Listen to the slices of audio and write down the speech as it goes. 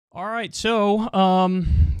All right, so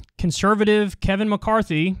conservative Kevin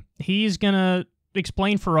McCarthy, he's going to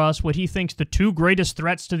explain for us what he thinks the two greatest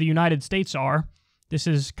threats to the United States are. This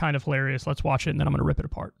is kind of hilarious. Let's watch it, and then I'm going to rip it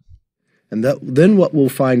apart. And then what we'll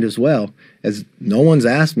find as well, as no one's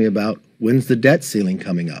asked me about, when's the debt ceiling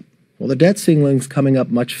coming up? Well, the debt ceiling's coming up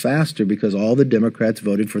much faster because all the Democrats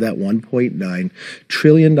voted for that $1.9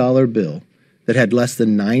 trillion bill that had less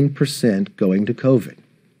than 9% going to COVID.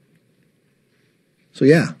 So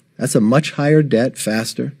yeah, that's a much higher debt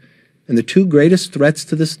faster. And the two greatest threats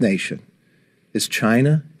to this nation is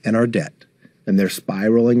China and our debt. And they're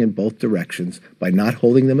spiraling in both directions by not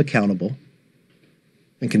holding them accountable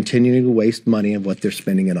and continuing to waste money on what they're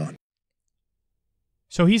spending it on.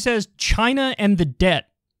 So he says China and the debt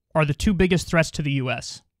are the two biggest threats to the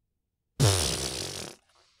U.S.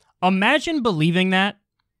 Imagine believing that.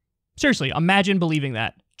 Seriously, imagine believing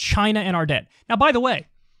that. China and our debt. Now, by the way,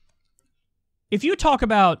 if you talk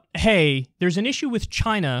about, hey, there's an issue with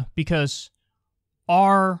China because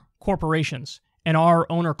our corporations and our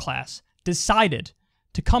owner class decided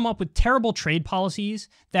to come up with terrible trade policies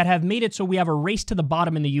that have made it so we have a race to the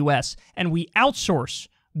bottom in the U.S. and we outsource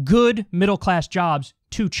good middle-class jobs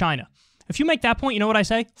to China. If you make that point, you know what I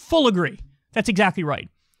say? Full agree. That's exactly right.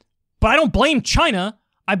 But I don't blame China.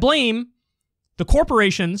 I blame the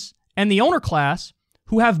corporations and the owner class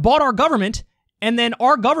who have bought our government, and then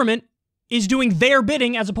our government is doing their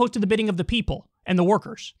bidding as opposed to the bidding of the people and the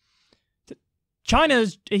workers.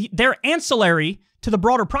 They're ancillary to the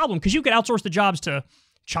broader problem, because you could outsource the jobs to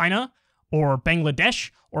China or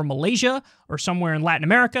Bangladesh or Malaysia or somewhere in Latin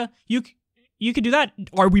America. You could do that.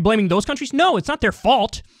 Are we blaming those countries? No, it's not their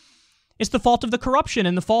fault. It's the fault of the corruption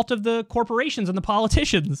and the fault of the corporations and the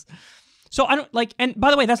politicians. So I don't like, and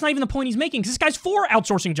by the way, that's not even the point he's making, because this guy's for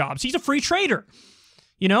outsourcing jobs. He's a free trader,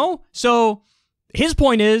 you know? So his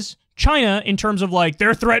point is China, in terms of like,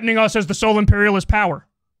 they're threatening us as the sole imperialist power.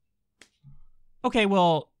 Okay,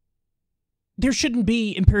 well, there shouldn't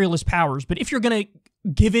be imperialist powers, but if you're going to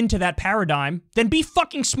give in to that paradigm, then be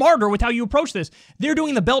fucking smarter with how you approach this. They're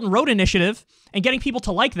doing the Belt and Road Initiative and getting people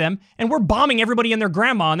to like them, and we're bombing everybody and their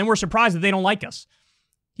grandma, and then we're surprised that they don't like us.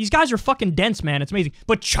 These guys are fucking dense, man. It's amazing.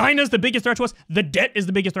 But China's the biggest threat to us. The debt is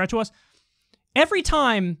the biggest threat to us. Every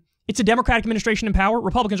time it's a Democratic administration in power,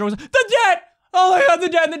 Republicans are always like, the debt! Oh my God, the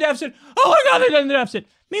debt and the deficit. Oh my God, the debt and the deficit.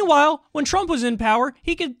 Meanwhile, when Trump was in power,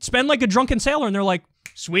 he could spend like a drunken sailor, and they're like,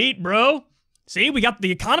 sweet, bro. See, we got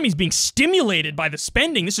the economy's being stimulated by the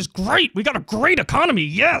spending. This is great. We got a great economy.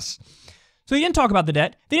 Yes. So they didn't talk about the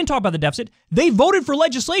debt. They didn't talk about the deficit. They voted for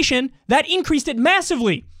legislation that increased it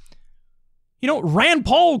massively. You know, Rand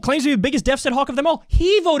Paul claims to be the biggest deficit hawk of them all.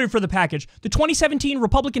 He voted for the package. The 2017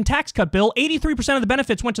 Republican tax cut bill, 83% of the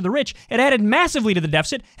benefits went to the rich. It added massively to the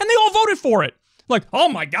deficit, and they all voted for it. Like, oh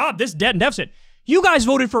my God, this debt and deficit. You guys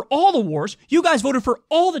voted for all the wars. You guys voted for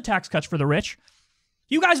all the tax cuts for the rich.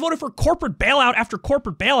 You guys voted for corporate bailout after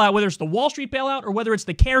corporate bailout, whether it's the Wall Street bailout or whether it's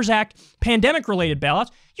the CARES Act pandemic-related bailouts.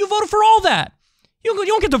 You voted for all that. You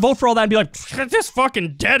don't get to vote for all that and be like, this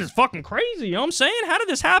fucking debt is fucking crazy. You know what I'm saying? How did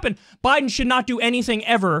this happen? Biden should not do anything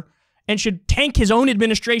ever and should tank his own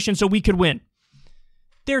administration so we could win.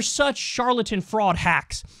 They're such charlatan fraud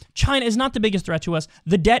hacks. China is not the biggest threat to us.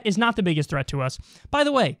 The debt is not the biggest threat to us. By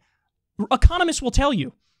the way, economists will tell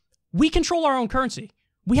you, we control our own currency.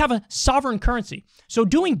 We have a sovereign currency. So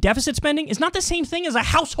doing deficit spending is not the same thing as a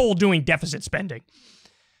household doing deficit spending.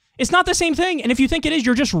 It's not the same thing. And if you think it is,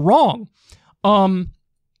 you're just wrong.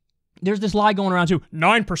 There's this lie going around too.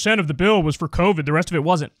 9% of the bill was for COVID. The rest of it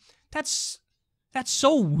wasn't. That's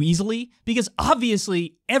so weaselly, because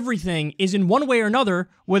obviously everything is in one way or another,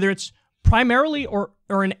 whether it's primarily or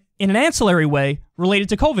in an ancillary way related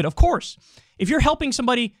to COVID. Of course, if you're helping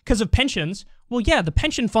somebody because of pensions, well, yeah, the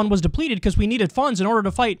pension fund was depleted because we needed funds in order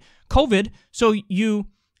to fight COVID. So you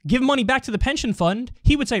give money back to the pension fund.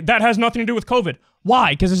 He would say that has nothing to do with COVID.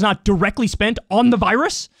 Why? Because it's not directly spent on the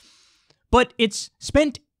virus, but it's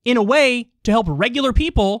spent in a way to help regular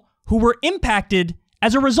people who were impacted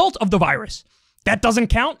as a result of the virus. That doesn't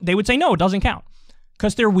count? They would say, no, it doesn't count,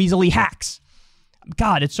 because they're weaselly hacks.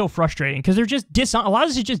 God, it's so frustrating, because they're just a lot of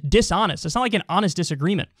this is just dishonest. It's not like an honest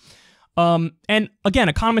disagreement. And again,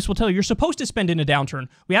 economists will tell you, you're supposed to spend in a downturn.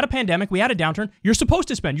 We had a pandemic, we had a downturn. You're supposed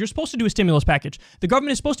to spend. You're supposed to do a stimulus package. The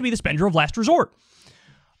government is supposed to be the spender of last resort.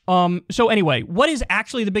 So anyway, what is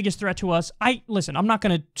actually the biggest threat to us? Listen, I'm not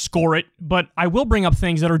going to score it, but I will bring up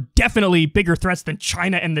things that are definitely bigger threats than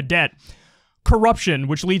China and the debt. Corruption,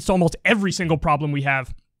 which leads to almost every single problem we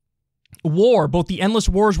have. War, both the endless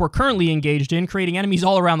wars we're currently engaged in, creating enemies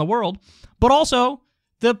all around the world, but also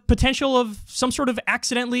the potential of some sort of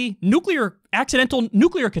accidental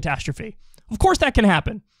nuclear catastrophe. Of course that can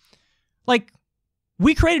happen. Like,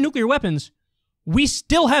 we created nuclear weapons. We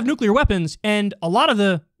still have nuclear weapons, and a lot of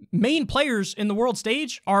the main players in the world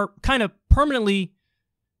stage are kind of permanently,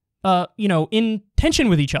 in tension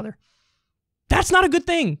with each other. That's not a good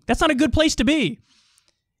thing. That's not a good place to be.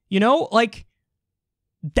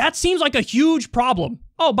 That seems like a huge problem.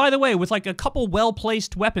 Oh, by the way, with like a couple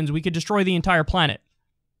well-placed weapons, we could destroy the entire planet.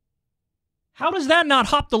 How does that not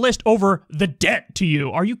hop the list over the debt to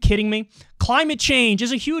you? Are you kidding me? Climate change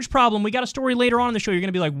is a huge problem. We got a story later on in the show. You're going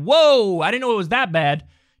to be like, whoa, I didn't know it was that bad.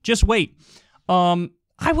 Just wait. I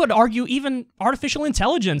would argue even artificial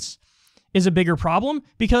intelligence is a bigger problem,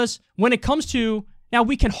 because when it comes to, now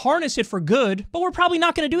we can harness it for good, but we're probably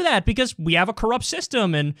not going to do that because we have a corrupt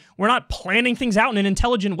system and we're not planning things out in an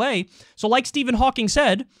intelligent way. So like Stephen Hawking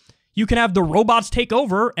said, you can have the robots take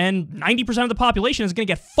over and 90% of the population is going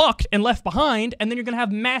to get fucked and left behind, and then you're going to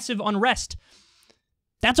have massive unrest.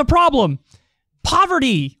 That's a problem.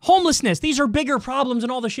 Poverty, homelessness, these are bigger problems than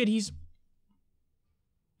all the shit he's...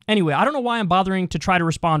 Anyway, I don't know why I'm bothering to try to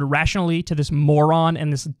respond rationally to this moron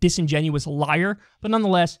and this disingenuous liar, but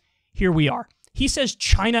nonetheless, here we are. He says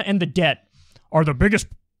China and the debt are the biggest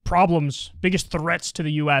problems, biggest threats to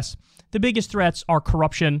the U.S. The biggest threats are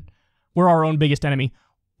corruption. We're our own biggest enemy.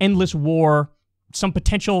 Endless war, some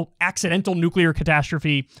potential accidental nuclear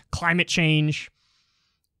catastrophe, climate change,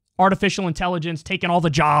 artificial intelligence, taking all the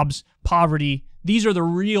jobs, poverty. These are the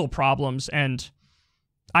real problems, and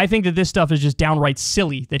I think that this stuff is just downright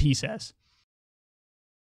silly that he says.